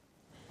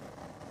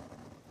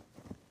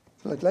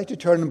So I'd like to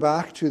turn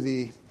back to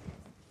the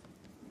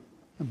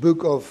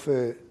book of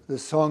the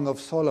Song of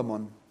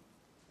Solomon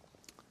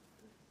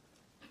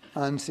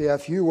and say a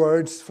few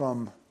words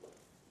from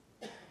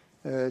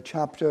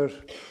chapter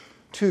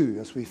 2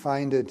 as we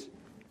find it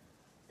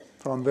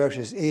from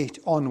verses 8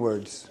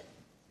 onwards.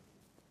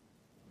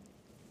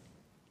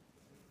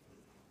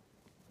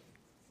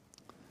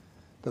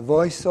 The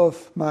voice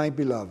of my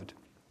beloved.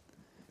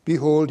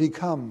 Behold, he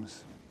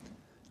comes,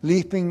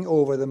 leaping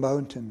over the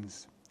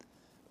mountains,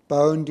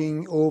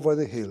 bounding over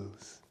the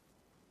hills.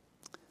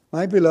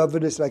 My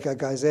beloved is like a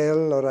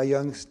gazelle or a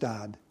young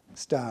stag.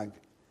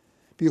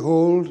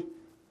 Behold,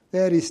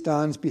 there he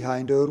stands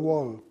behind our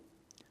wall,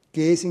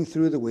 gazing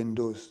through the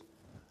windows,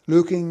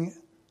 looking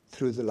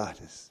through the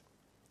lattice.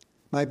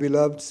 My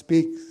beloved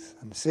speaks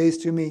and says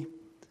to me,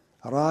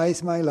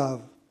 Arise, my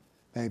love,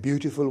 my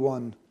beautiful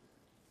one,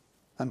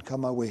 and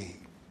come away.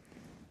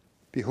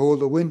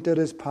 Behold, the winter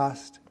is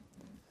past,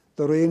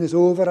 the rain is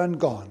over and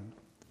gone.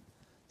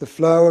 The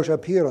flowers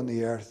appear on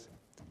the earth,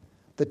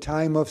 the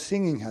time of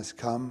singing has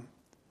come,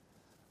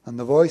 and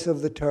the voice of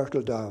the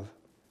turtle dove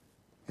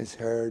is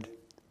heard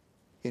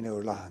in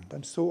our land,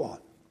 and so on.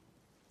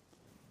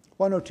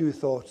 One or two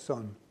thoughts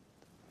on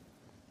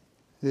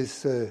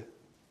this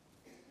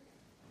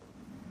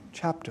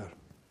chapter.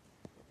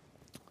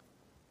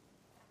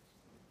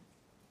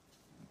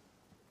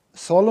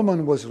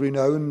 Solomon was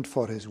renowned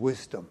for his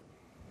wisdom.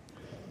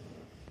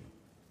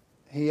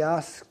 He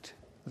asked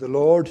the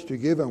Lord to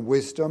give him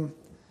wisdom,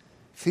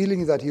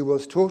 feeling that he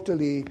was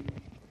totally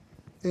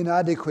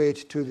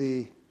inadequate to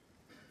the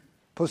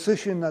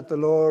position that the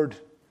Lord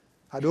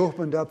had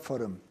opened up for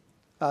him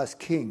as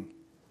king.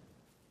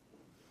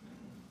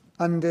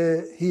 And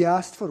he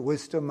asked for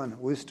wisdom, and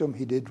wisdom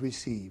he did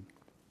receive.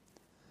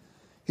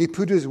 He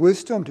put his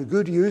wisdom to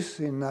good use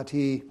in that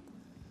he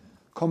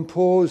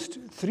composed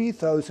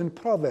 3,000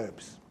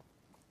 proverbs.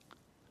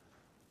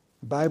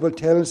 The Bible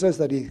tells us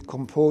that he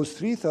composed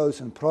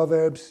 3,000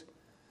 proverbs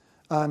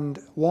and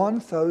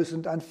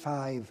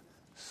 1,005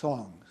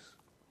 songs.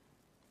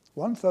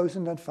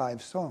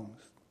 1,005 songs.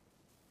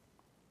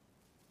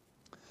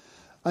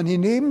 And he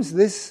names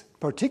this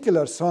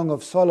particular Song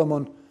of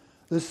Solomon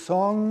the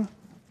Song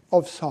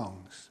of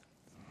Songs.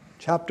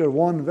 Chapter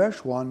 1,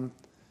 verse 1,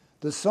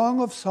 the Song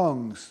of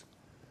Songs,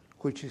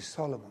 which is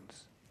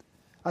Solomon's.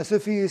 As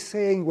if he is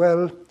saying,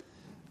 well,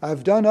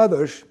 I've done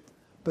others,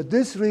 but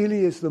this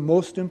really is the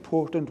most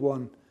important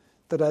one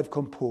that I've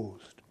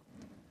composed.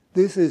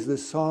 This is the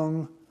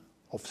Song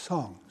of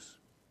Songs.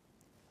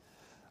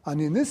 And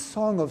in this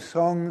Song of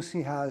Songs,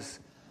 he has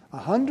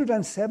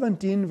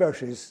 117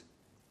 verses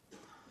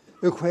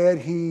where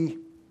he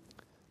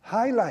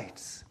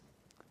highlights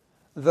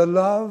the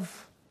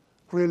love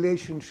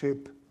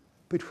relationship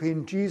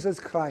between Jesus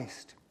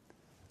Christ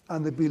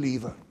and the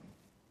believer.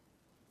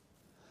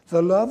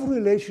 The love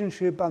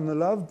relationship and the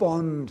love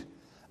bond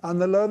and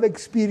the love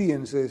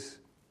experiences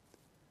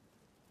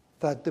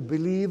that the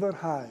believer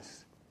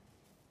has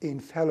in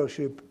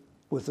fellowship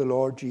with the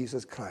Lord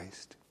Jesus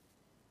Christ.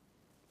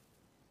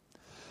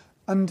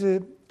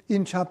 And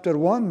in chapter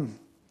 1,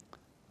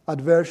 at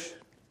verse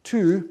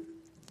 2,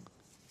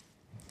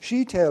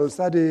 she tells,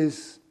 that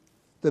is,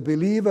 the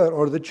believer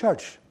or the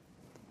church,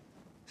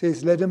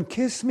 says, Let him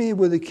kiss me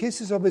with the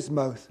kisses of his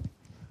mouth,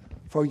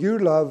 for your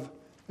love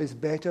is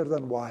better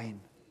than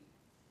wine.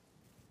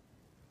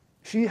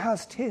 She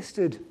has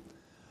tasted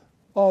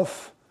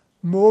of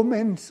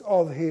moments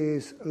of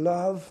his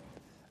love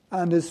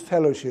and his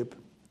fellowship.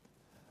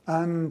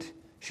 And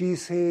she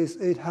says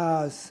it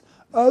has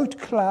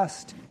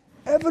outclassed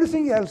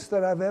everything else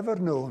that I've ever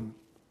known.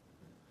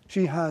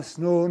 She has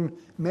known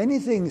many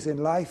things in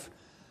life,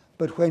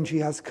 but when she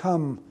has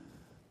come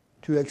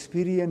to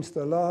experience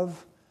the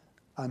love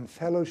and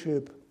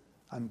fellowship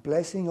and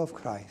blessing of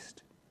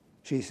Christ,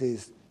 she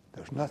says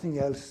there's nothing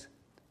else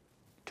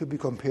to be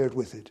compared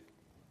with it.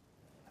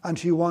 And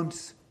she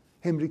wants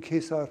him to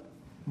kiss her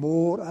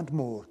more and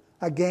more,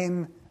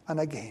 again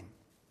and again.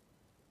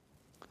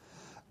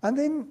 And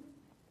then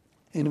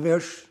in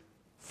verse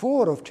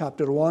 4 of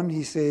chapter 1,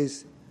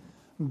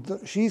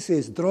 she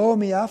says, Draw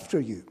me after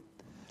you,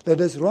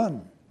 let us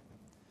run.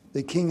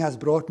 The king has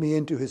brought me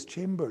into his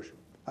chambers,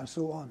 and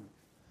so on.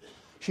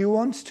 She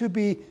wants to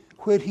be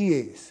where he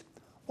is,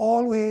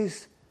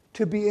 always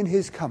to be in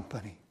his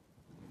company.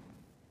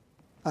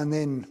 And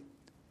then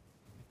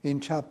in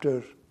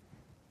chapter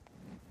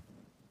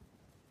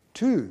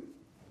 2,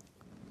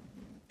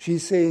 she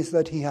says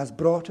that he has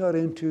brought her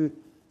into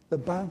the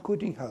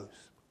banqueting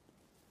house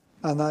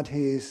and that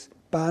his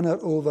banner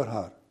over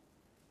her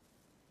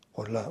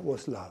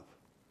was love.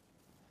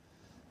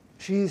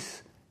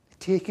 She's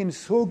taken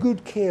so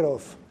good care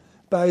of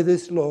by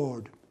this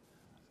Lord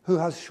who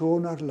has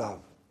shown her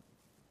love.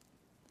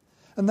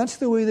 And that's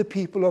the way the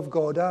people of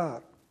God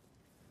are.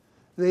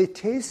 They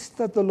taste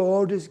that the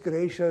Lord is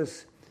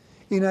gracious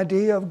in a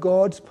day of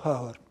God's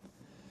power,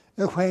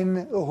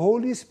 when the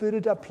Holy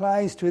Spirit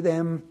applies to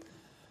them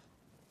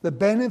the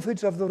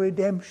benefits of the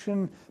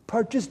redemption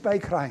purchased by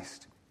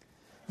Christ.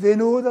 They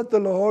know that the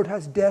Lord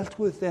has dealt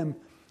with them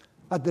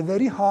at the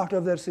very heart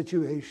of their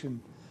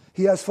situation.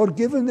 He has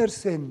forgiven their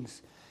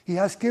sins. He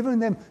has given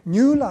them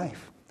new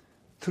life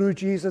through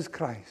Jesus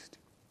Christ.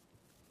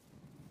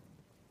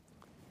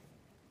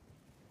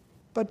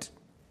 But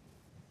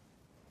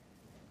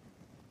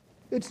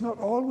it's not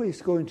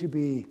always going to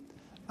be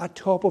a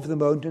top of the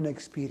mountain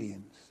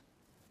experience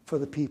for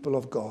the people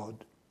of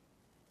God.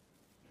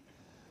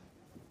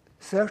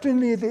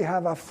 Certainly they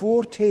have a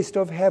foretaste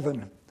of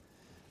heaven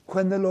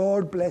when the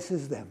Lord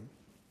blesses them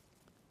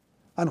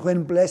and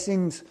when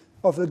blessings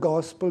of the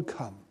gospel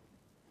come.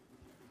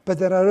 But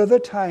there are other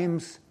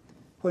times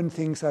when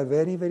things are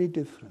very, very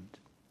different.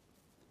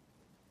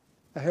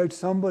 I heard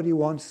somebody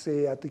once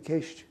say at the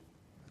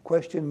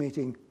question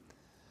meeting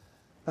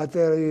that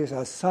there is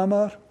a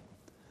summer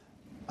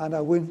and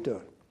a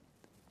winter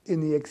in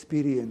the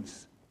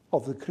experience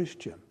of the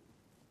Christian.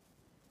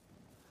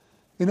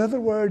 In other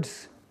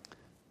words,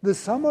 the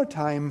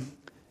summertime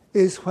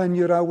is when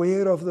you're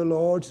aware of the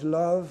Lord's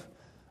love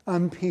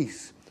and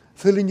peace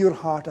filling your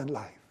heart and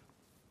life.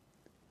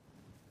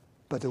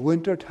 But the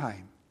winter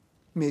time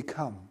may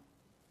come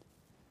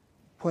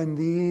when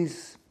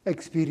these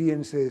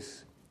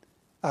experiences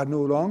are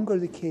no longer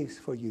the case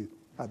for you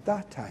at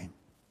that time.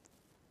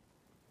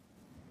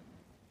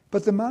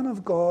 But the man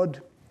of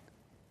God,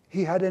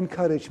 he had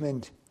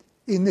encouragement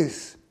in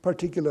this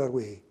particular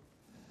way,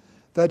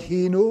 that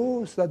he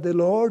knows that the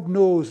Lord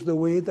knows the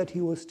way that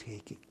he was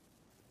taking,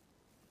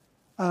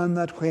 and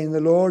that when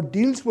the Lord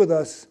deals with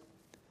us,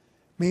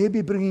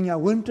 maybe bringing a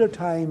winter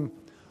time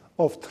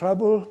of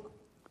trouble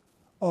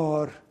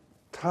or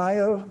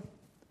trial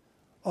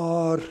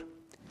or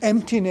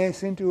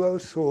emptiness into our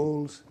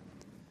souls,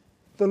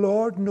 the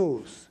Lord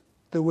knows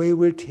the way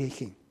we're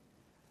taking.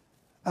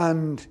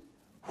 And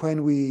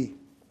when we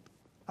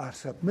are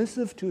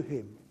submissive to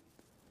him,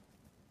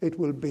 it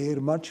will bear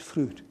much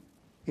fruit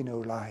in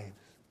our lives.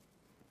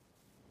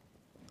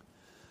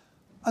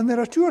 And there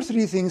are two or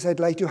three things I'd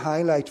like to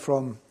highlight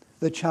from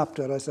the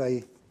chapter as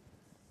I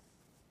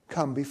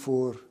come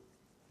before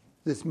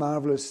this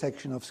marvelous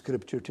section of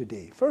Scripture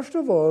today. First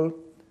of all,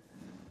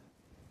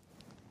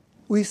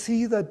 we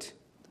see that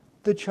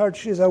the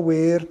church is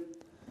aware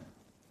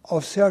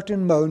of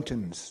certain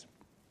mountains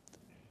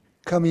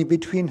coming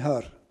between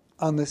her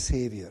and the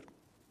Saviour.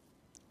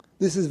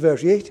 This is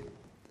verse 8.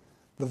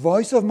 The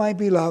voice of my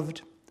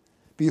beloved,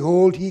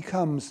 behold, he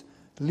comes,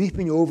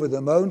 leaping over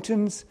the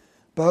mountains,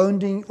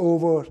 bounding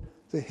over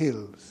the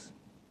hills.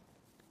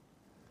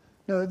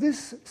 Now,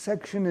 this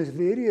section is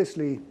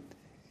variously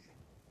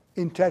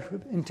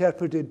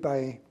interpreted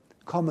by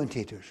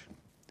commentators.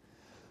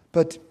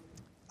 But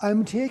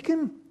I'm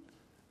taken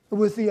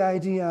with the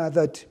idea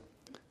that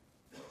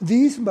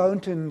these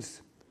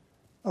mountains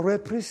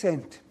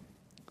represent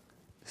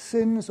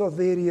sins of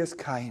various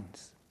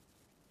kinds.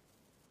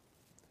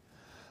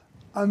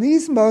 And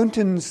these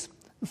mountains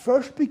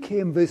first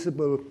became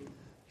visible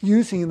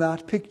using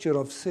that picture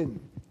of sin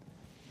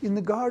in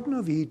the Garden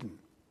of Eden,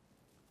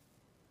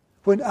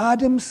 when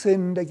Adam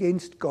sinned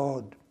against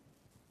God.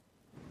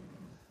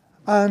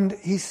 And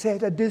he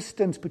set a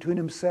distance between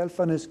himself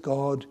and his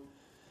God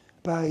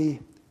by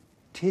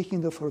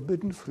taking the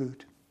forbidden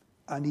fruit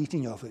and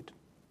eating of it.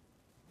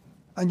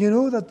 And you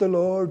know that the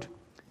Lord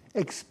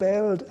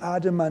expelled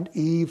Adam and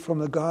Eve from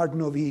the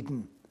Garden of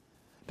Eden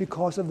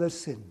because of their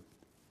sin.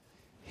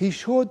 He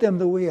showed them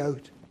the way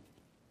out.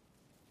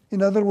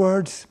 In other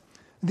words,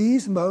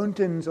 these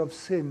mountains of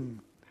sin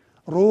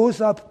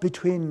rose up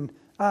between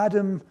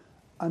Adam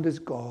and his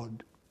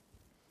God.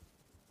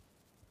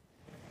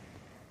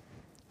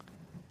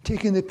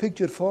 Taking the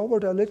picture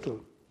forward a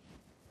little,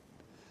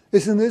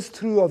 isn't this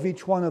true of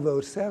each one of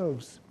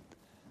ourselves?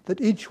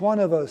 That each one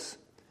of us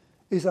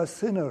is a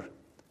sinner.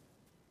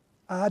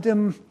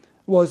 Adam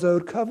was our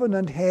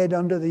covenant head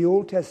under the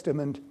Old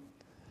Testament,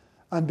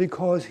 and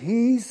because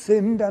he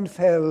sinned and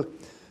fell,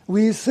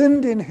 we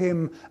sinned in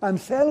him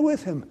and fell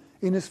with him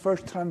in his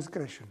first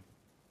transgression.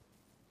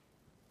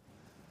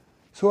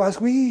 So as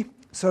we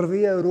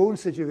survey our own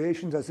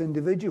situations as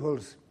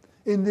individuals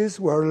in this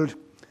world,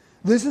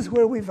 this is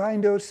where we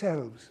find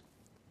ourselves,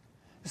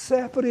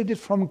 separated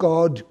from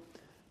God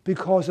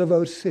because of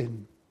our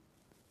sin.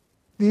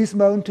 These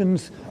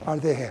mountains are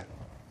there.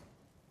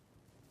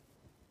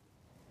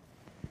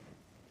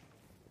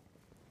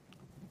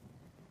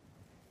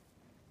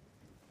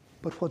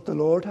 But what the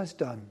Lord has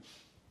done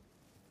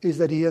is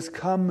that he has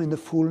come in the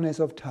fullness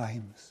of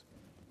times.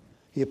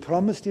 He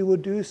promised he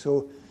would do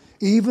so,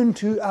 even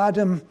to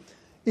Adam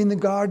in the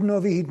Garden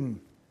of Eden,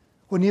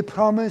 when he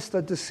promised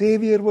that the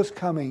Saviour was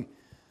coming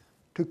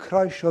to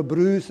crush or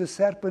bruise the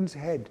serpent's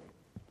head.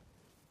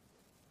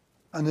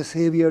 And the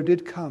Saviour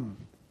did come,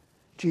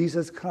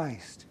 Jesus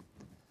Christ.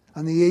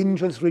 And the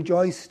angels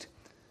rejoiced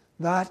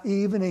that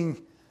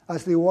evening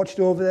as they watched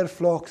over their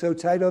flocks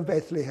outside of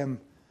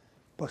Bethlehem.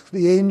 But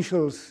the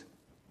angels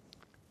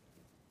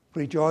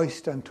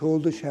rejoiced and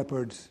told the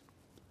shepherds,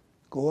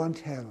 go and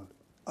tell,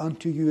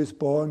 unto you is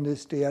born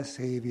this day a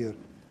Saviour,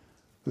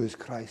 who is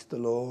Christ the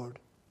Lord.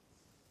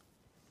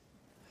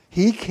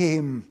 He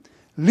came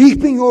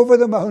leaping over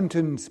the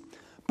mountains,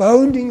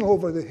 bounding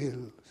over the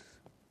hills.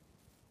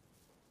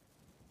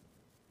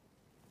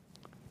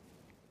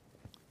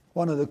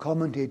 One of the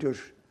commentators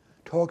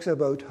talks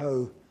about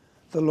how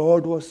the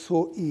Lord was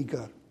so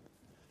eager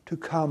to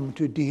come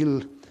to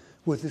deal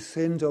with the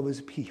sins of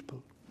his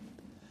people.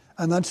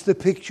 And that's the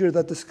picture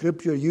that the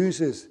Scripture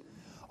uses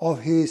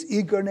of his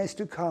eagerness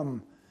to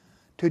come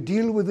to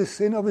deal with the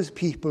sin of his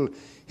people.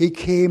 He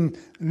came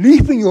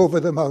leaping over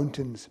the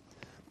mountains,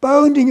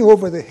 bounding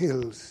over the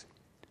hills,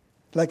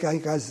 like a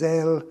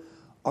gazelle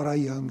or a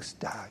young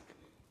stag.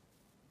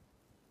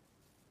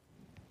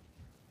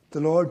 The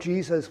Lord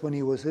Jesus, when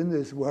he was in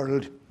this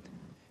world,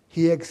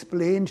 he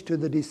explained to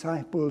the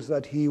disciples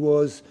that he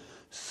was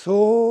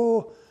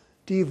so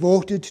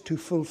devoted to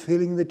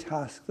fulfilling the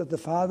task that the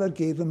Father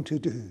gave him to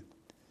do.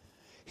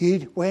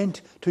 He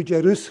went to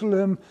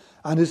Jerusalem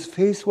and his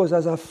face was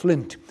as a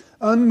flint,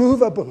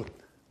 unmovable,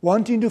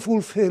 wanting to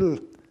fulfill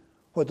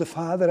what the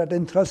Father had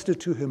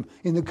entrusted to him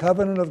in the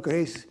covenant of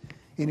grace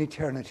in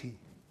eternity.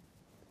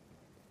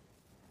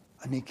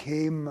 And he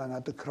came, and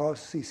at the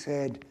cross he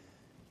said,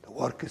 "The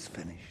work is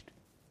finished.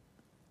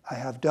 I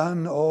have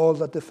done all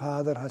that the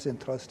Father has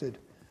entrusted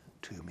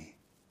to me."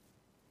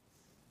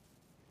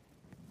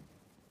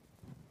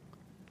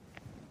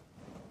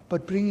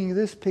 But bringing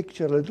this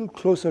picture a little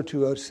closer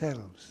to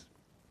ourselves,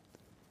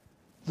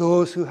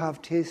 those who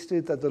have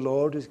tasted that the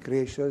Lord is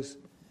gracious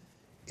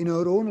in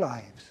our own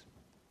lives,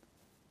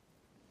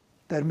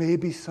 there may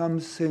be some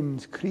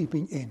sins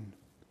creeping in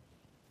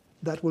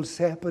that will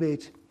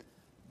separate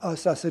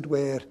us, as it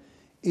were,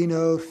 in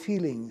our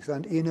feelings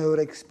and in our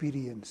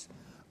experience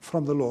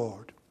from the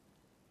Lord.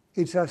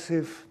 It's as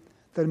if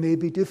there may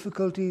be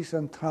difficulties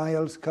and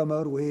trials come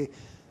our way,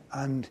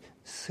 and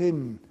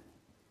sin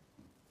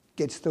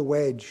gets the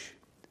wedge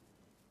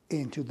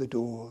into the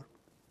door,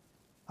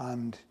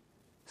 and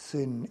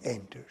sin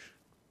enters.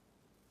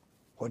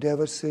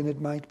 Whatever sin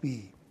it might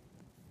be,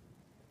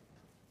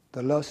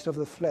 the lust of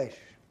the flesh,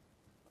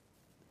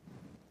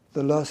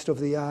 the lust of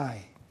the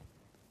eye,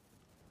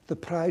 the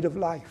pride of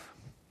life,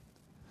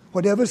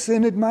 whatever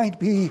sin it might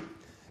be,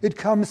 it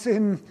comes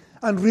in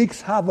and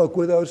wreaks havoc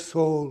with our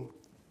soul.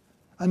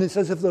 And it's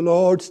as if the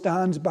Lord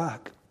stands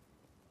back,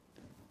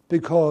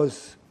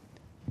 because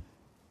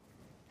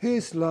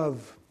his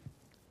love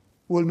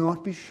will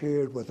not be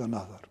shared with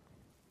another.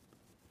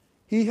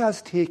 He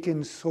has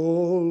taken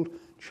sole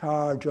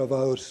charge of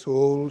our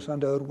souls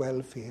and our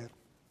welfare.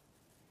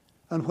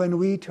 And when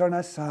we turn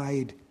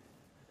aside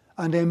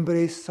and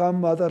embrace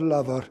some other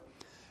lover,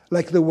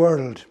 like the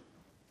world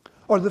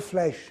or the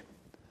flesh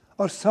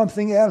or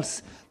something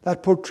else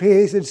that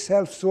portrays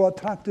itself so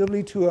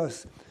attractively to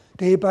us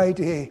day by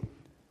day,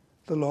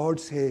 the Lord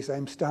says,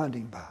 "I'm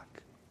standing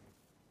back."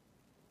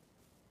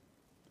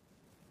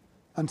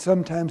 And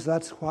sometimes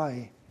that's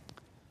why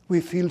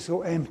we feel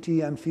so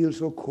empty and feel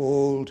so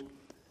cold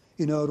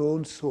in our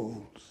own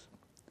souls.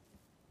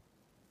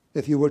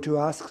 If you were to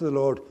ask the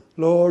Lord,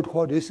 "Lord,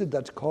 what is it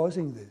that's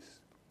causing this?"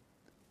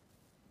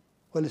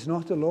 Well, it's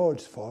not the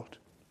Lord's fault,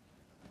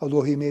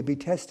 although he may be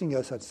testing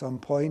us at some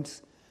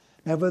points.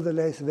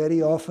 Nevertheless,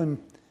 very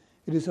often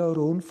it is our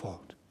own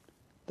fault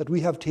that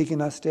we have taken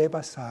a step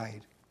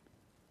aside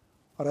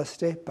or a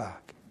step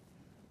back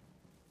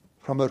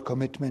from our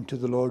commitment to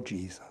the Lord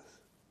Jesus.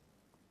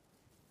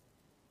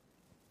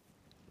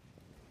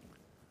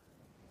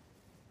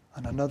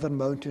 And another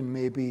mountain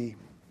may be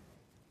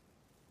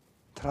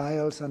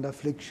trials and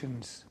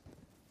afflictions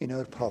in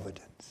our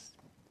providence.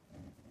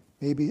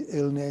 Maybe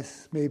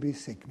illness, maybe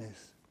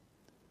sickness,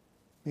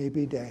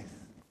 maybe death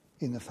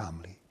in the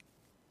family.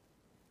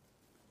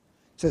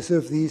 It's as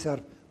if these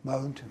are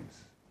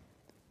mountains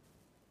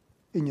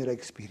in your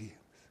experience.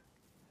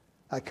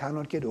 I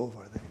cannot get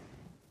over them.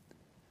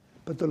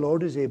 But the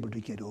Lord is able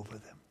to get over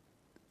them.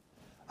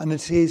 And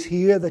it says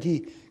here that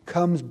he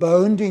comes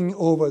bounding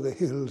over the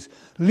hills,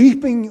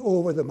 leaping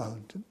over the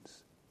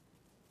mountains.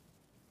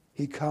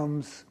 He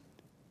comes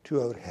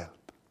to our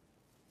help.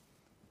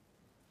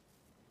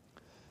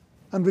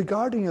 And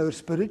regarding our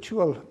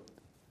spiritual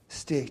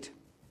state,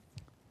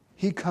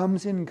 he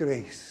comes in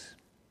grace.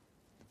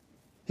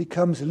 He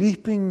comes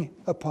leaping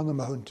upon the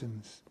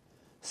mountains,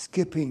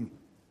 skipping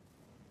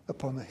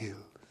upon the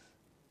hills.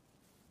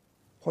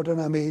 What an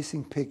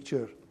amazing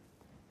picture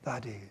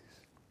that is.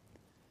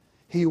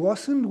 He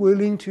wasn't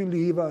willing to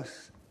leave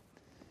us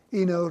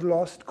in our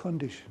lost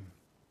condition.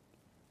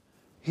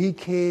 He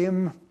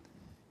came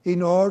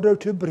in order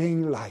to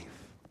bring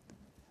life,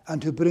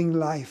 and to bring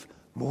life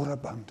more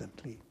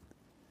abundantly.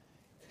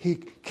 He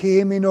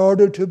came in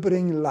order to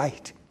bring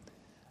light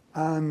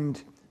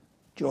and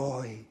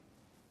joy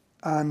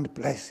and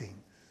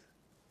blessings.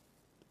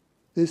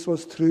 This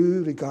was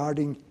true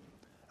regarding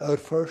our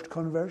first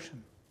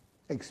conversion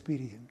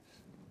experience.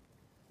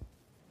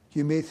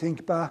 You may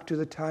think back to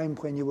the time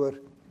when you were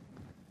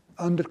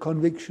under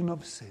conviction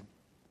of sin.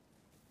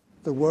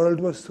 The world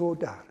was so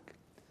dark.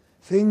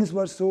 Things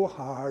were so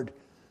hard.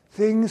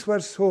 Things were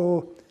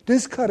so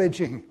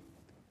discouraging.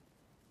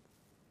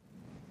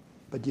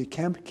 But you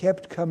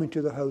kept coming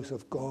to the house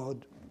of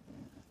God.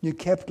 You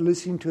kept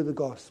listening to the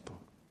gospel.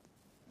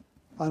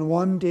 And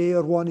one day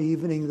or one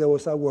evening there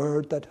was a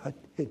word that had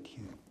hit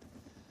you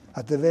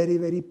at the very,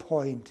 very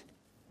point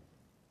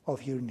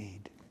of your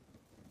need.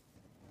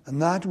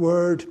 And that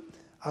word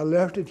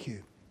alerted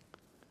you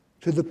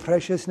to the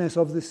preciousness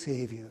of the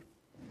Saviour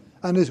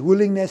and his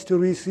willingness to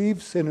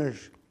receive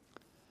sinners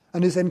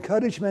and his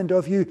encouragement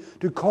of you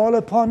to call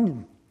upon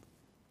him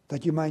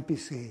that you might be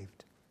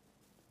saved.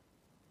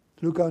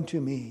 Look unto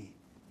me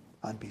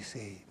and be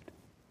saved.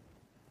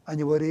 And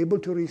you were able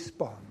to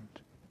respond.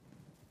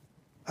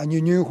 And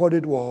you knew what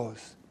it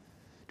was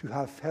to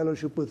have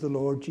fellowship with the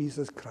Lord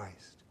Jesus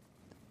Christ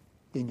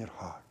in your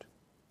heart.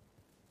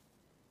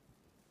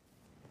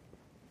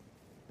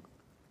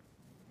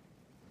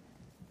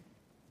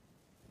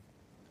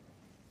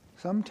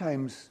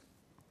 Sometimes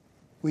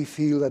we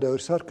feel that our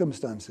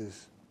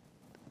circumstances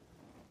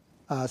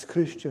as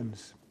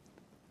Christians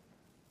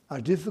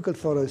are difficult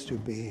for us to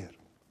bear.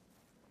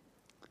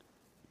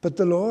 But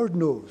the Lord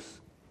knows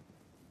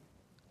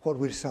what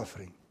we're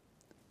suffering.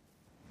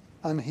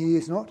 And he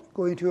is not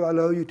going to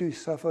allow you to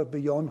suffer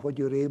beyond what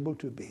you're able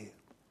to bear.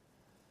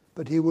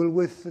 But he will,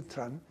 with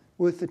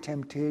the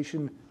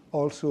temptation,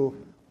 also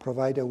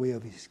provide a way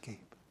of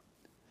escape.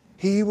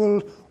 He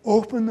will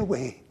open the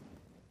way.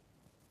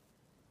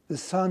 The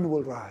sun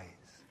will rise.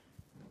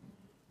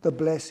 The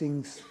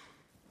blessings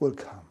will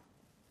come.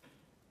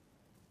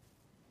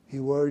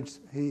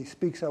 He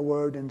speaks a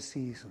word in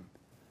season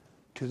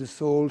to the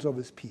souls of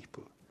his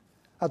people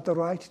at the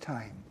right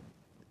time,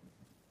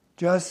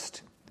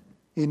 just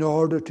in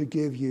order to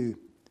give you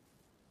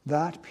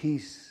that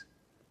peace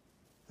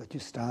that you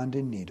stand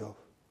in need of.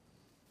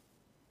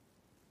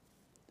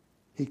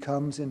 He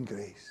comes in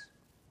grace.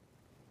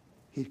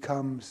 He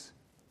comes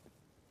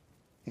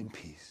in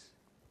peace.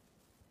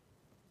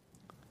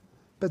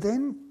 But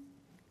then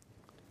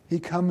he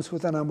comes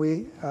with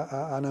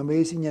an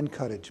amazing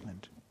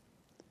encouragement.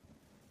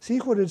 See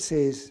what it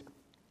says.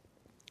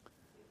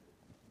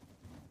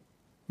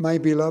 My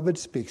beloved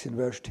speaks in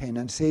verse 10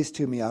 and says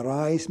to me,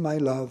 arise, my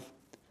love,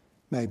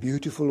 my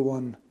beautiful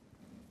one,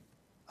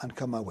 and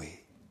come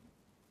away.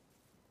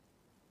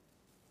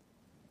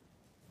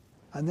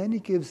 And then he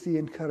gives the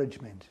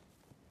encouragement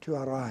to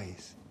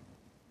arise.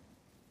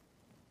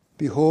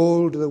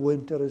 Behold, the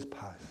winter is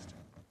past.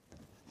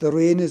 The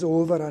rain is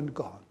over and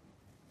gone.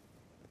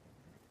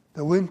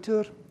 The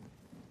winter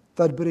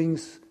that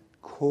brings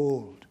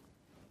cold.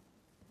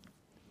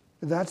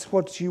 That's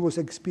what she was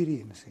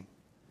experiencing.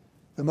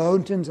 The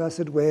mountains, as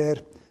it were,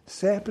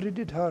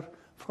 separated her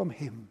from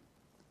him.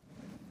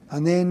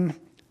 And then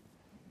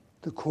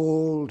the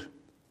cold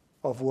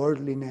of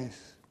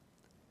worldliness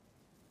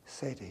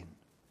set in.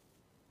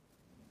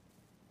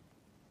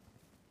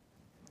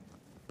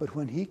 But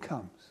when he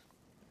comes,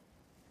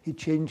 he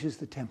changes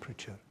the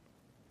temperature.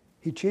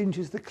 He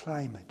changes the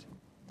climate.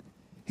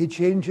 He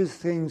changes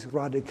things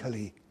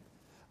radically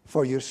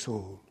for your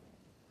soul.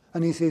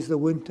 And he says, the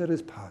winter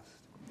is past.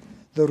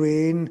 The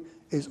rain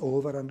is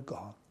over and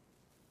gone.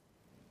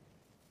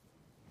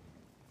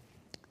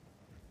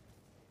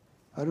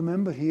 I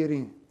remember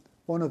hearing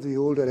one of the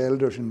older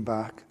elders in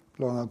Bach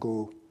long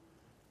ago,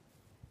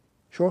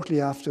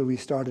 shortly after we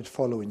started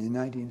following in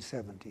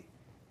 1970.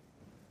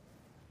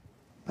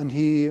 And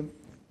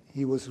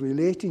he was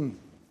relating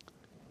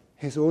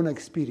his own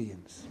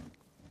experience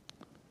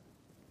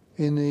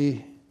in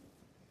the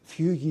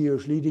few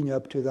years leading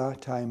up to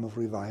that time of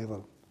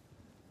revival.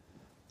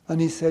 And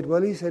he said,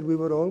 we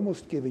were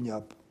almost giving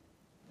up.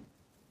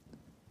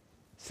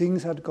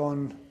 Things had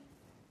gone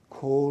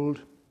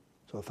cold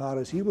so far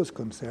as he was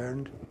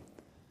concerned.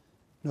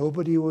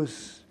 Nobody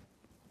was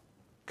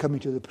coming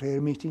to the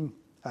prayer meeting,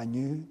 I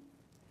knew.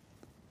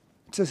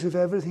 It's as if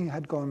everything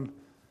had gone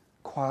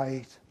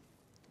quiet.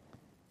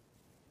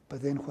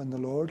 But then when the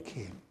Lord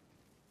came,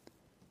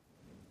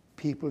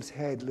 people's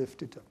head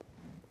lifted up.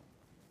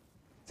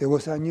 There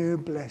was a new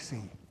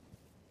blessing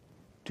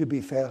to be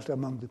felt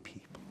among the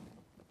people.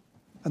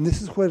 And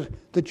this is where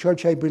the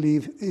church, I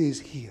believe,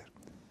 is here.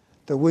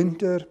 The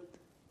winter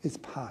is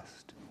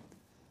past.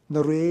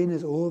 The rain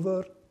is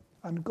over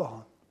and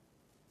gone.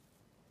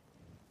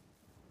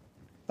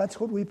 That's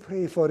what we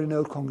pray for in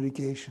our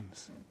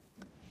congregations,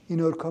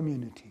 in our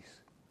communities.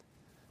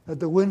 That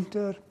the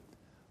winter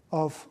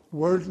of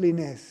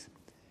worldliness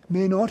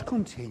may not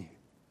continue.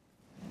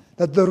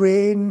 That the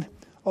rain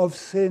of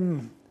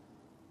sin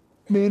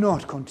may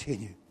not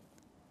continue.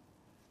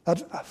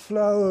 That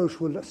flowers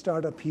will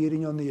start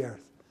appearing on the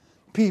earth.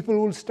 People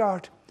will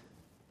start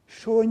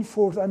showing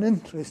forth an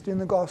interest in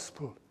the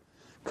gospel,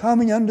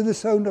 coming under the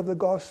sound of the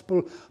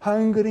gospel,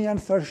 hungering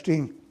and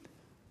thirsting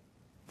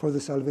for the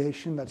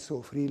salvation that's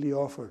so freely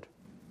offered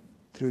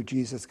through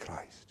Jesus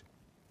Christ.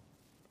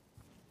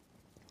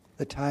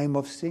 The time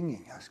of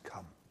singing has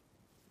come.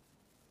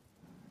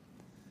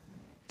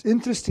 It's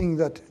interesting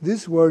that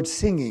this word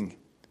singing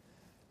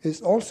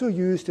is also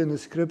used in the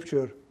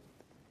scripture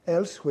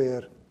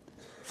elsewhere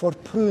for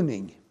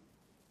pruning,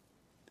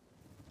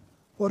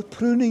 or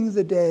pruning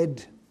the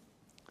dead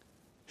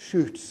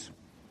shoots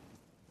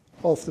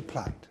of the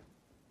plant.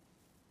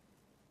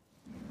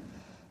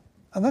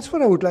 And that's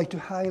what I would like to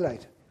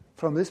highlight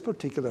from this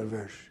particular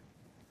verse.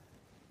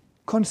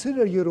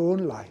 Consider your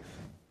own life,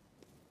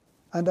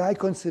 and I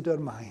consider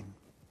mine.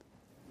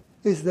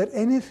 Is there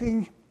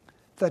anything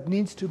that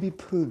needs to be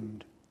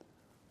pruned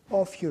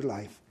off your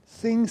life?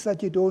 Things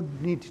that you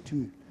don't need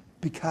to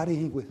be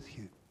carrying with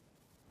you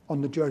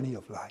on the journey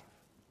of life?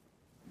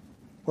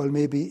 Well,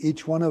 maybe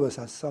each one of us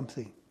has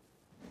something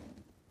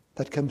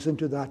that comes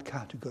into that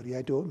category.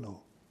 I don't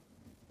know.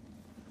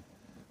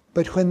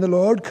 But when the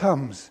Lord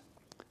comes,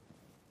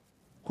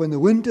 when the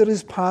winter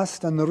is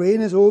past and the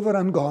rain is over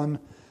and gone,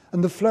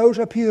 and the flowers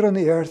appear on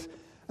the earth,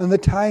 and the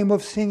time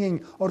of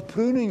singing or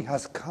pruning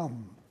has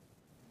come,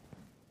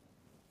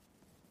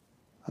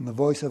 and the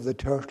voice of the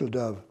turtle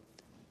dove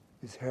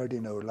is heard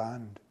in our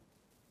land.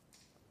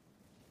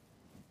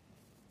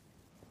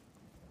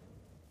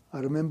 I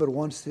remember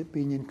once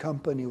being in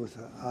company with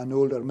an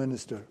older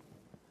minister,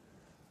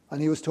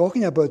 and he was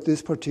talking about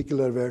this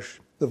particular verse,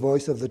 the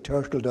voice of the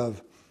turtle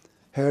dove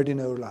heard in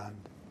our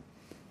land.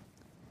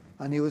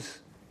 And he was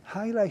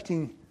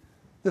highlighting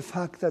the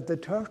fact that the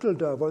turtle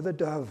dove, or the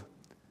dove,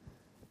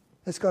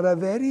 has got a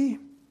very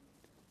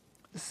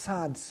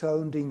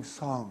sad-sounding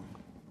song.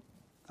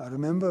 I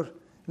remember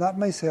that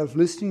myself,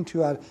 listening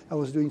to it. I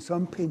was doing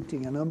some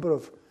painting a number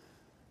of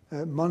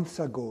months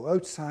ago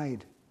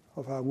outside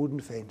of our wooden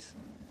fence.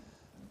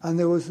 And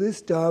there was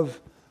this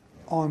dove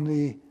on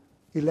the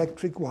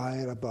electric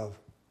wire above.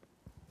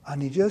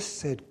 And he just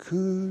said,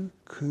 coo,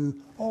 coo,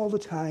 all the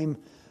time.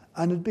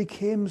 And it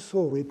became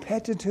so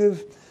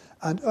repetitive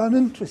and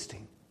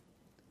uninteresting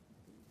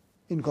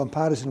in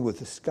comparison with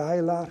the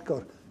skylark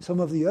or some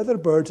of the other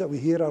birds that we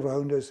hear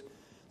around us.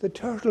 The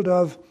turtle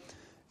dove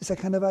is a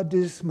kind of a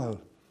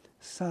dismal,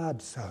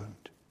 sad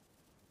sound.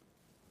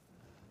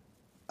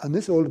 And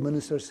this old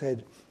minister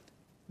said,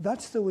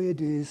 that's the way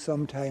it is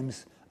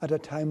sometimes at a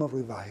time of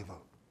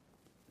revival.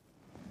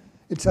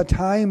 It's a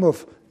time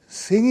of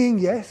singing,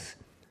 yes,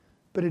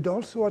 but it's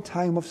also a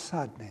time of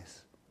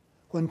sadness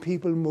when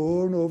people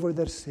mourn over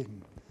their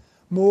sin,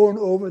 mourn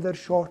over their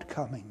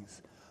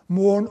shortcomings,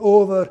 mourn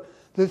over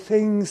the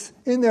things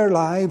in their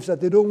lives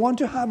that they don't want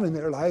to have in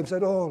their lives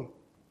at all.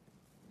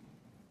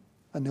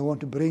 And they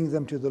want to bring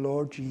them to the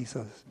Lord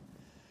Jesus,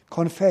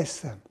 confess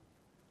them,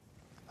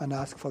 and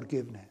ask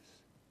forgiveness.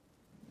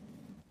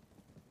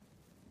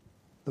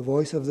 The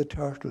voice of the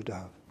turtle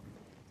dove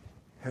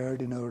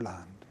heard in our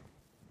land.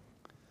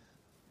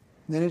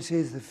 And then it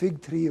says, the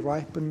fig tree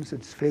ripens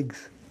its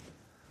figs,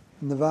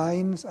 and the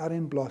vines are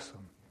in blossom.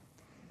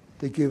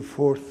 They give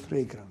forth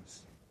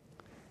fragrance.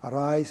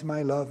 Arise,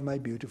 my love, my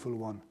beautiful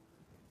one,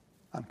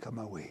 and come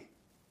away.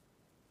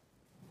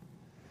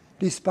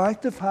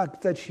 Despite the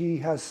fact that she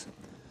has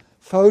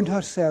found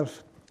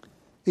herself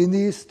in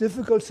these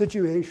difficult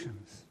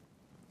situations,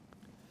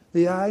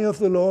 the eye of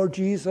the Lord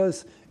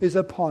Jesus is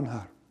upon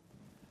her,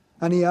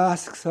 and he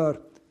asks her,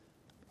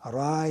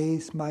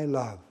 arise, my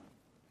love,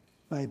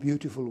 my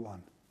beautiful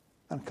one,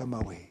 and come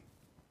away.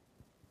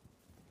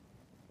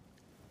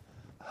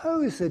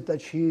 How is it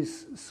that she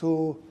is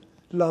so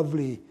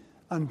lovely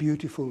and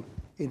beautiful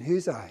in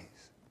his eyes?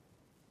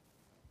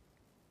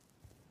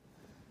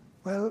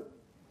 Well,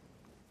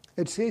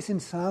 it says in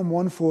Psalm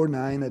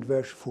 149 at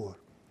verse 4,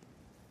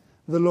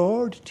 the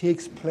Lord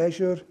takes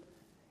pleasure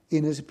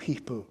in his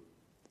people.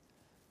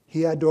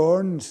 He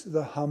adorns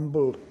the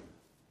humble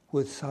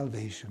with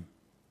salvation.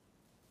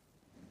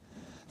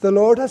 The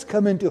Lord has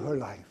come into her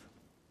life,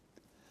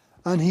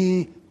 and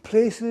he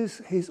places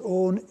his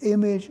own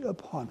image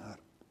upon her,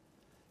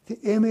 the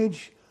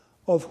image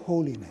of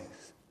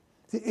holiness,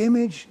 the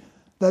image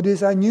that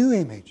is a new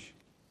image,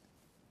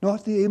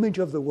 not the image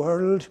of the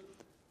world,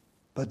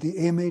 but the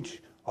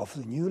image of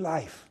the new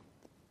life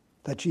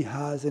that she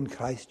has in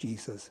Christ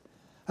Jesus.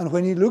 And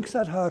when he looks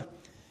at her,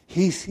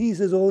 he sees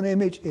his own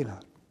image in her.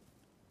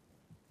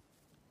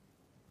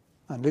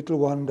 And little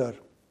wonder,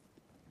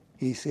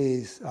 he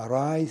says,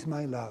 arise,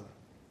 my love,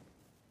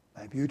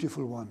 my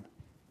beautiful one,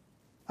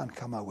 and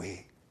come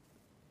away.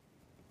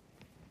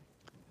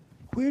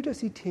 Where does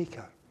he take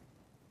her?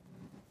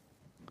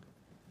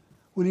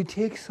 Well, he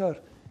takes her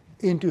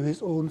into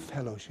his own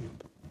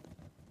fellowship,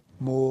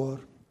 more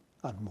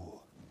and more.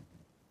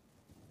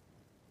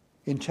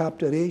 In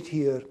chapter 8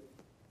 here,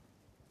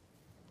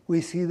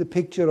 we see the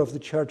picture of the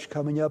church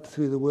coming up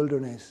through the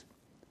wilderness,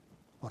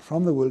 or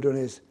from the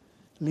wilderness,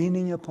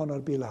 leaning upon our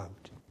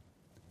beloved.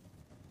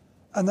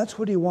 And that's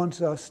what he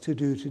wants us to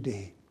do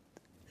today.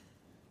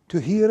 To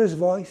hear his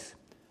voice,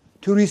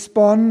 to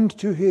respond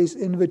to his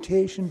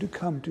invitation to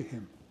come to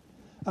him,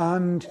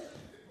 and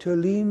to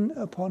lean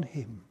upon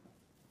him.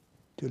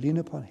 To lean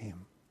upon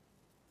him.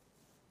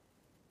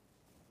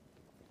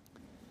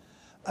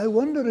 I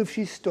wonder if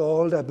she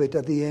stalled a bit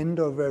at the end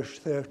of verse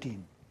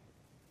 13.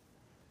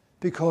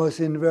 Because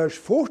in verse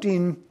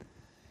 14,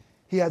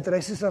 he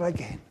addresses her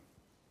again.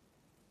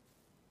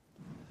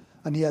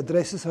 And he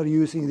addresses her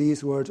using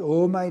these words,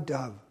 O my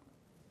dove,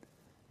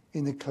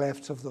 in the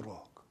clefts of the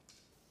rock.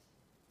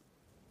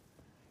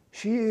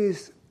 She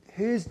is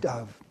his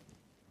dove.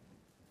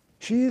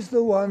 She is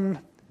the one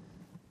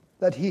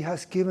that he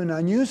has given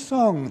a new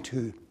song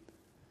to.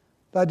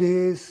 That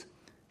is,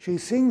 she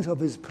sings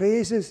of his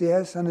praises,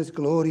 yes, and his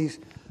glories,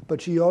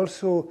 but she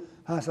also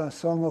has a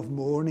song of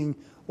mourning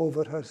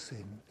over her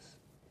sins.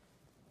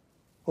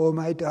 "Oh,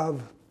 my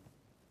dove."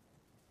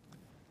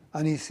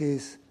 And he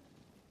says,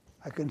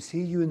 "I can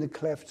see you in the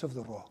clefts of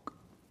the rock."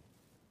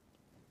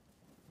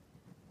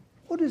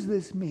 What does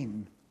this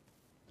mean,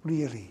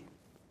 really?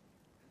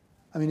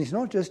 I mean, he's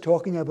not just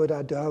talking about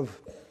a dove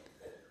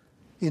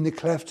in the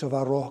clefts of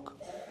a rock.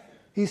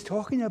 He's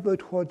talking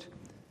about what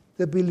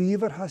the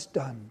believer has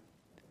done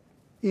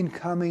in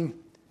coming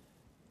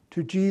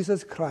to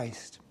Jesus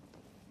Christ,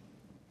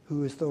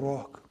 who is the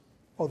rock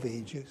of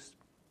ages.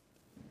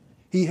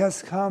 He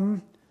has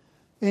come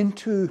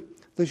into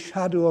the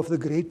shadow of the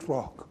great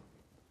rock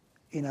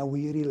in a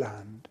weary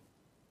land.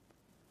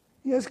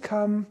 He has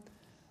come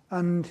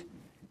and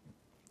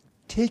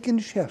taken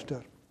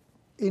shelter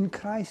in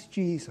Christ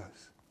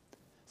Jesus,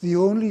 the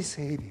only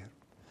Saviour,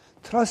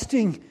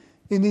 trusting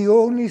in the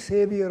only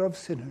Saviour of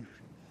sinners,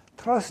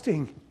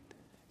 trusting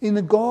in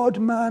the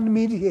God-man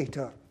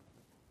mediator,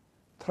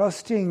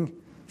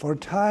 trusting for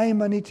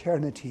time and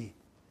eternity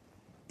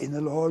in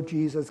the Lord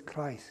Jesus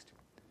Christ,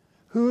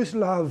 whose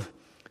love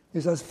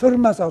is as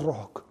firm as a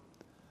rock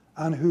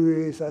and who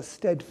is as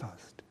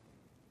steadfast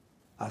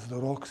as the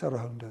rocks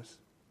around us.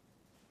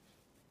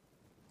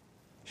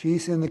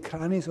 She's in the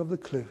crannies of the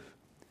cliff,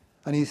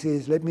 and he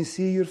says, "Let me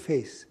see your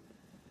face.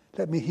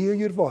 Let me hear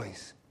your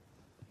voice.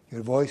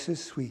 Your voice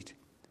is sweet,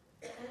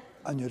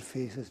 and your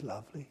face is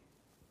lovely."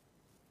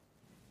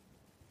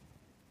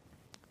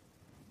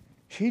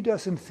 She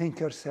doesn't think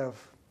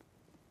herself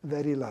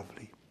very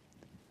lovely.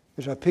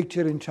 There's a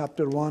picture in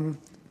chapter 1,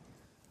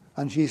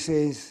 and she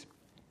says,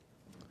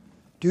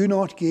 "Do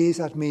not gaze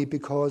at me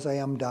because I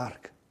am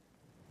dark,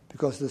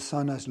 because the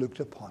sun has looked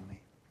upon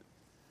me."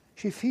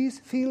 She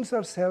feels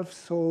herself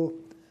so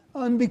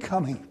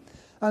unbecoming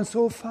and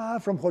so far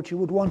from what she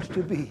would want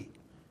to be.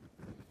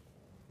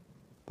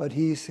 But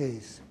he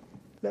says,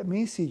 "Let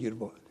me see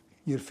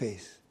your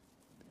face.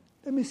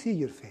 Let me see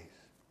your face.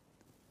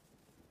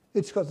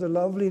 It's got the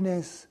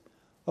loveliness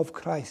of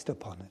Christ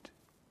upon it.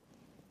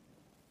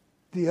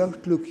 The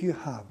outlook you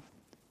have,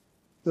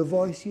 the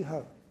voice you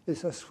have,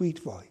 is a sweet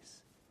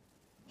voice.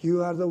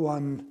 You are the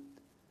one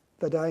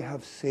that I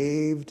have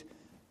saved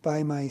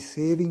by my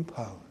saving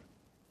power,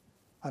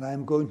 and I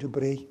am going to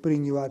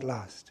bring you at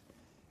last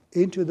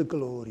into the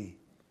glory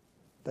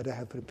that I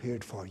have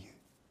prepared for you."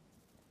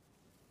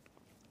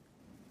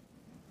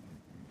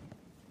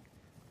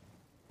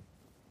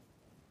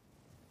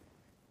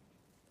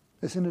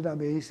 Isn't it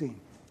amazing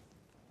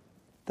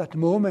that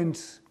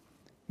moments,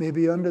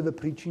 maybe under the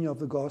preaching of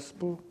the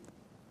gospel,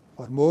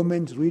 or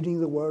moments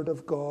reading the word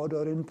of God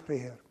or in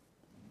prayer,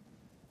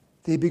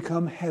 they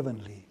become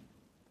heavenly,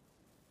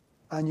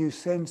 and you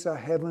sense a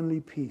heavenly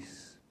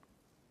peace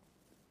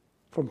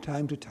from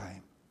time to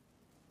time.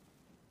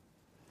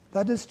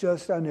 That is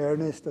just an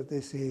earnest, that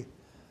they say,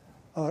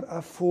 or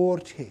a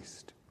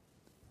foretaste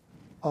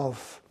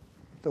of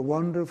the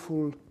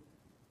wonderful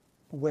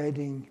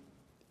wedding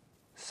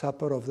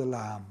supper of the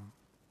Lamb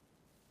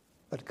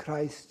that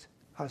Christ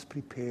has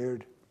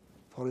prepared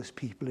for his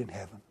people in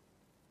heaven.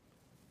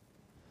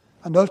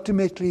 And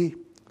ultimately,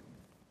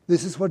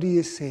 this is what he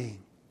is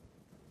saying.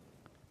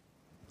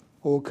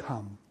 "Oh,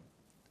 come,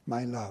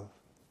 my love,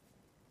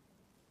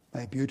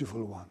 my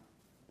beautiful one,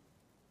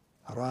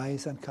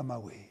 arise and come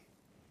away."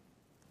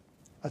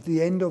 At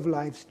the end of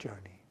life's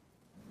journey,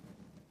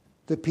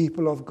 the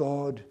people of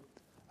God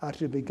are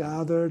to be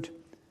gathered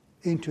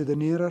into the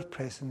nearer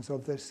presence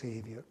of their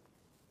Saviour.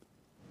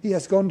 He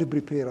has gone to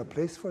prepare a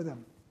place for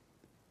them.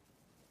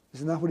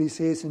 Isn't that what he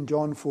says in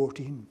John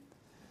 14?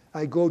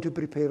 "I go to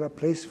prepare a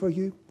place for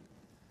you,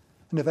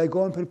 and if I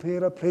go and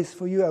prepare a place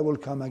for you, I will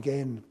come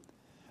again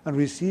and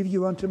receive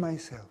you unto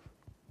myself,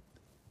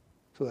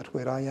 so that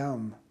where I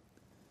am,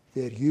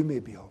 there you may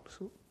be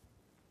also."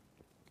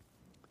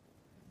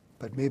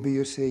 But maybe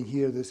you're saying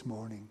here this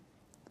morning,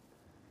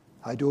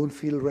 "I don't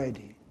feel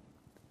ready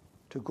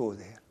to go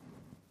there."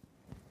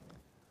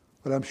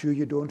 Well, I'm sure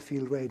you don't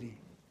feel ready.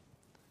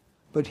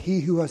 But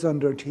he who has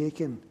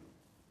undertaken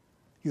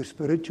your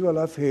spiritual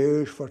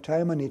affairs for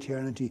time and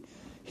eternity,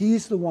 he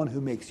is the one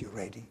who makes you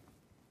ready.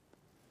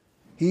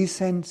 He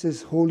sends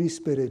his Holy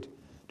Spirit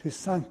to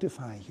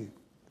sanctify you.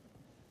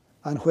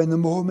 And when the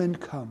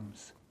moment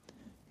comes,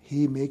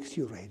 he makes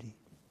you ready.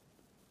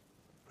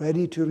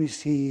 Ready to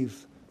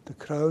receive the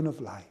crown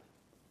of life.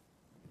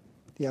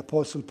 The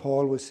Apostle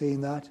Paul was saying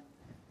that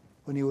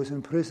when he was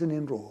in prison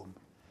in Rome.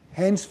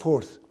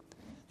 "Henceforth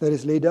there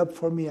is laid up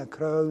for me a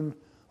crown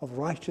of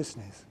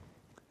righteousness,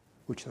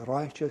 which the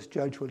righteous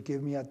judge will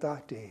give me at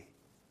that day,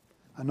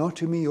 and not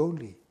to me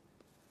only,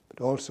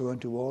 but also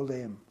unto all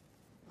them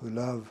who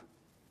love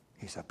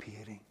his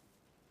appearing."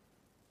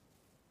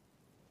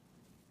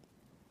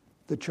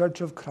 The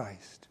Church of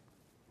Christ.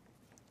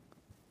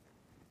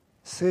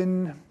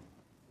 Sin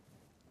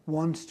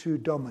wants to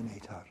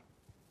dominate her.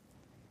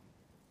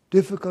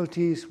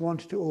 Difficulties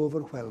want to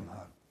overwhelm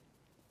her.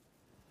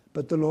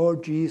 But the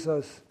Lord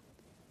Jesus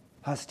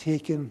has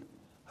taken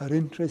her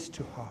interest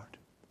to heart.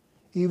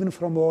 Even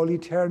from all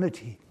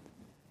eternity,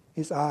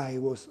 his eye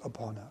was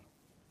upon her.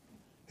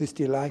 His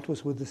delight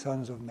was with the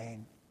sons of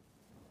men.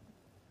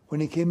 When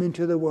he came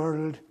into the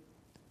world,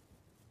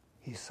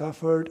 He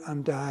suffered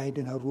and died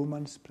in her room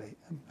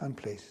and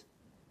place.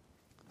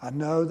 And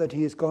now that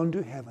he is gone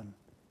to heaven,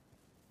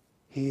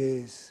 he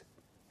is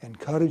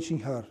encouraging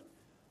her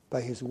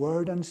by his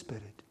word and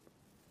spirit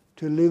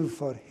to live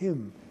for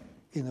him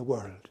in the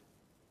world,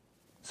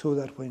 so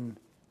that when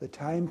the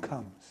time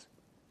comes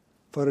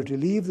for her to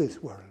leave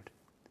this world,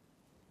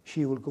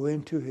 she will go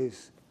into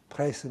his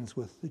presence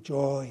with the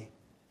joy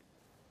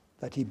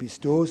that he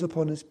bestows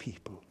upon his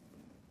people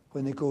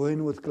when they go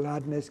in with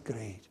gladness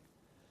great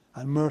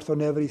and mirth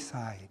on every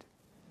side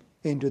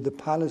into the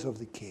palace of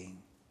the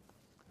King,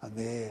 and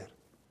there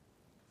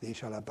they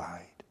shall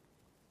abide.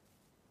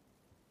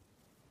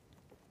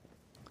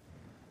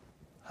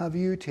 Have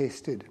you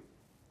tasted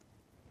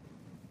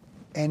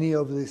any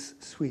of this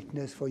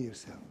sweetness for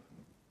yourself?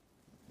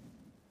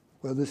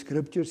 Well, the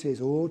scripture says,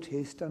 "Oh,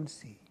 taste and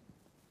see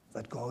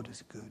that God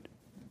is good."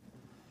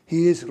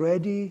 He is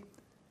ready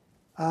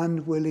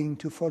and willing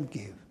to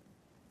forgive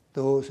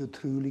those who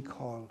truly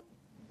call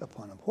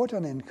upon him. What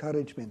an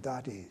encouragement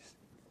that is,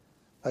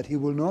 that he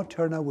will not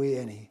turn away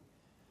any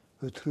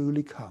who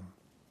truly come,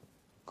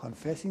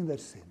 confessing their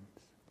sins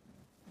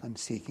and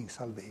seeking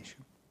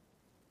salvation.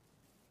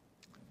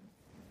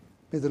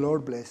 May the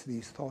Lord bless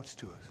these thoughts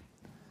to us.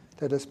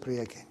 Let us pray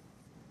again.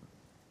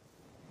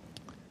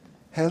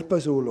 Help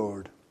us, O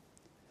Lord,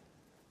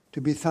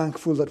 to be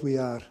thankful that we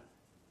are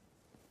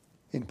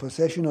in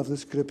possession of the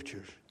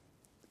Scriptures,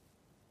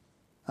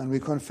 and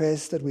we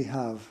confess that we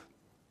have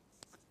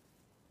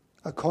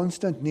a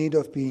constant need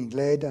of being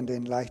led and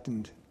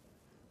enlightened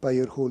by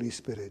your Holy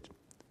Spirit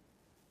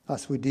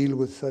as we deal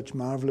with such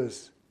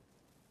marvelous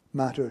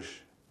matters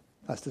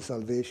as the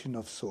salvation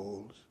of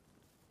souls.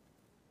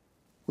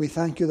 We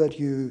thank you that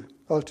you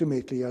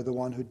ultimately are the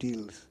one who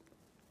deals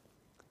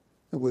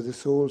with the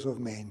souls of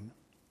men,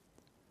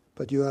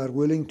 but you are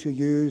willing to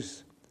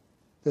use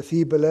the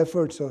feeble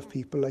efforts of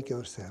people like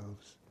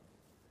yourselves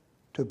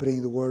to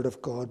bring the word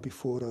of God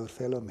before our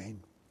fellow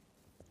men.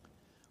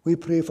 We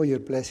pray for your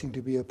blessing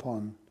to be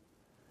upon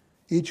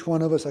each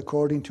one of us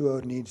according to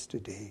our needs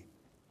today,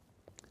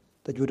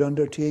 that you would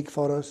undertake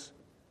for us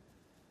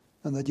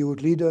and that you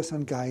would lead us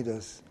and guide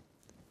us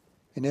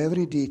in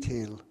every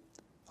detail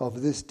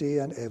of this day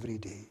and every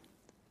day.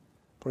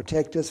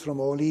 Protect us from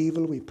all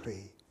evil, we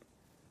pray,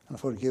 and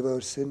forgive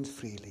our sins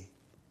freely.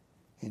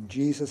 In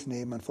Jesus'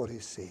 name and for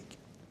his sake.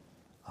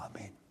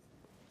 Amen.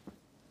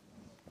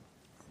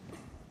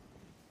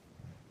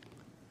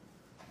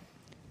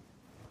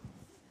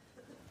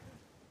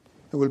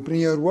 I will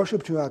bring our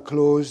worship to a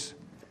close,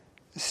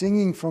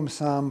 singing from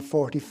Psalm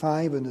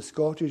 45 in the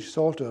Scottish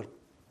Psalter.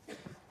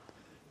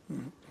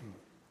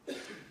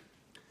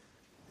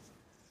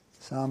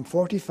 Psalm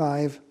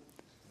 45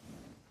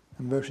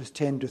 and verses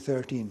 10 to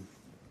 13.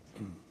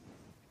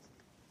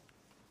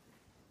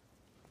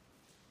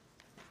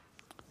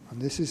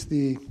 And this is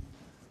the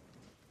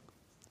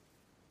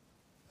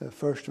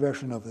first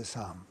version of the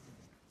psalm,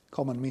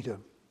 common meter.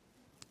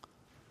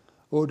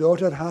 O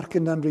daughter,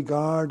 hearken and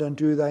regard, and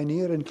to thine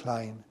ear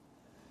incline.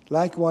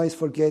 Likewise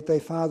forget thy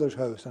father's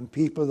house, and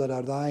people that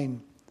are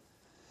thine.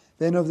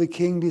 Then of the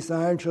king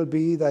desired shall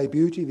be thy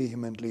beauty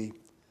vehemently,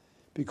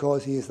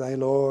 because he is thy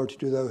Lord,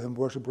 do thou him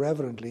worship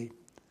reverently.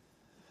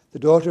 The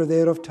daughter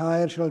there of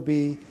Tyre shall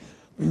be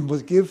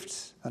with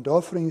gifts and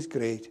offerings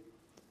great.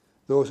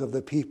 Those of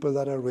the people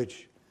that are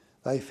rich,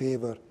 thy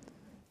favour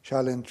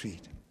shall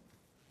entreat.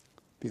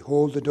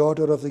 Behold, the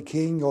daughter of the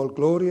king, all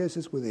glorious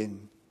is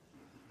within,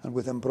 and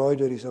with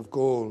embroideries of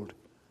gold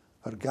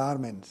her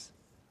garments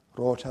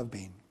wrought have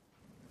been.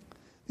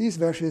 These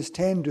verses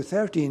 10 to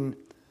 13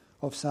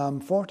 of Psalm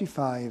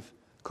 45,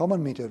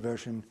 common meter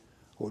version,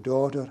 O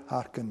daughter,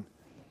 hearken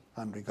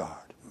and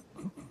regard.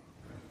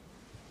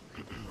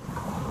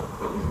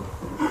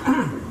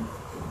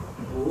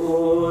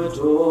 O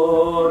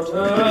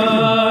daughter,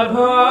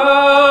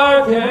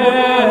 hearken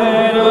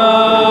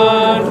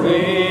and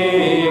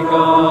regard,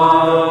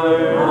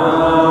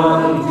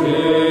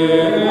 unto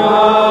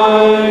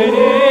thine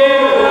ear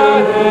incline.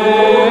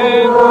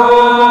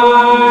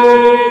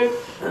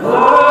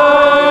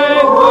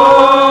 Likewise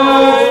forget thy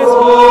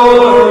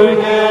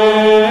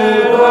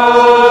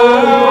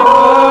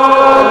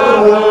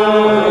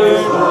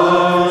father's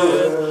house,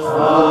 and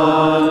people that are thine. Then of the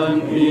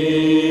king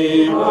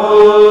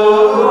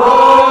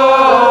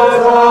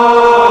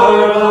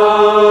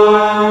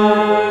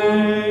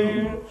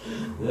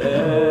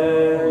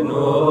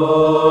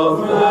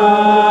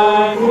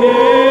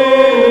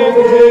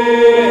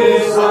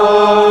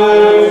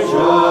desire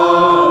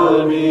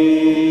shall be thy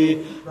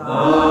beauty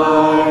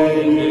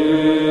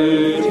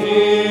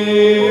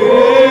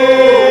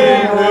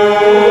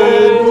vehemently,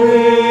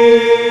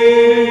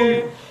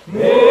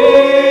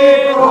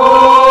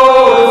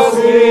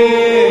 because he is thy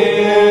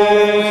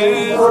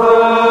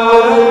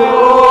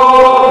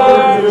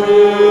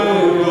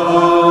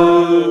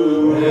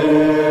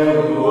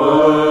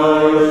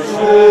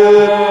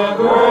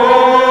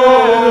do thou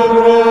him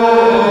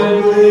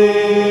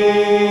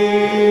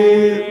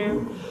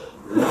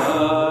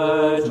worship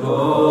reverently. The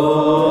daughter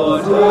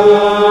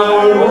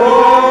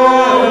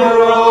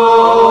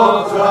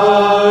whereof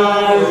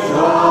thou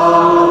shalt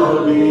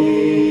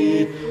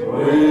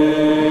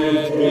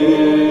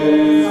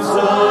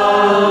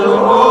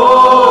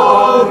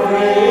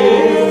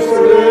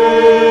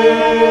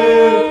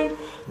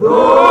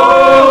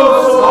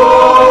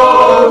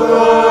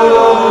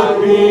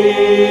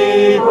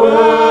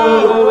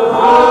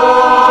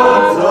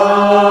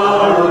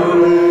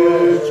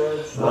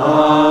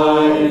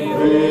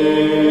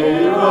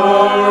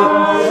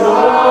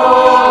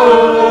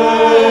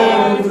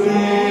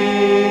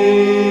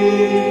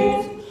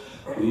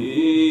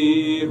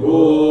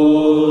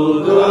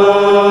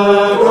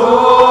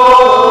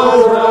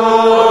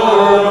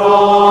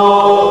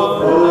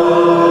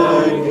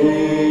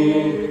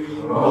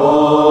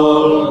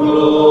all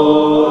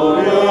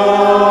glorious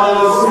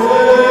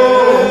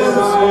is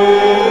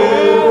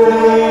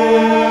within,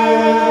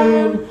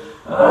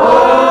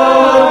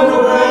 and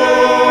with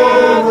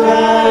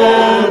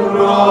and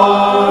bright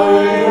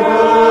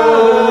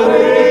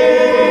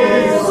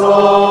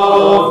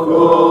of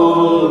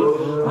gold,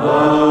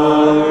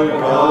 and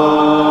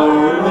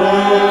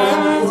garments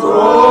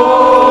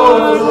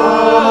rose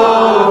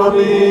of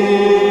beam.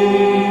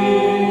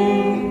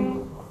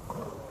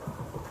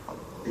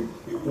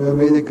 Now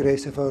may the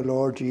grace of our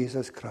Lord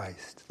Jesus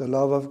Christ, the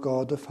love of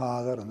God the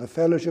Father, and the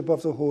fellowship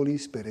of the Holy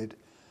Spirit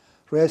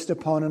rest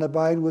upon and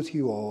abide with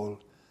you all,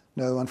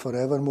 now and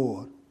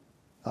forevermore.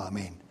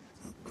 Amen.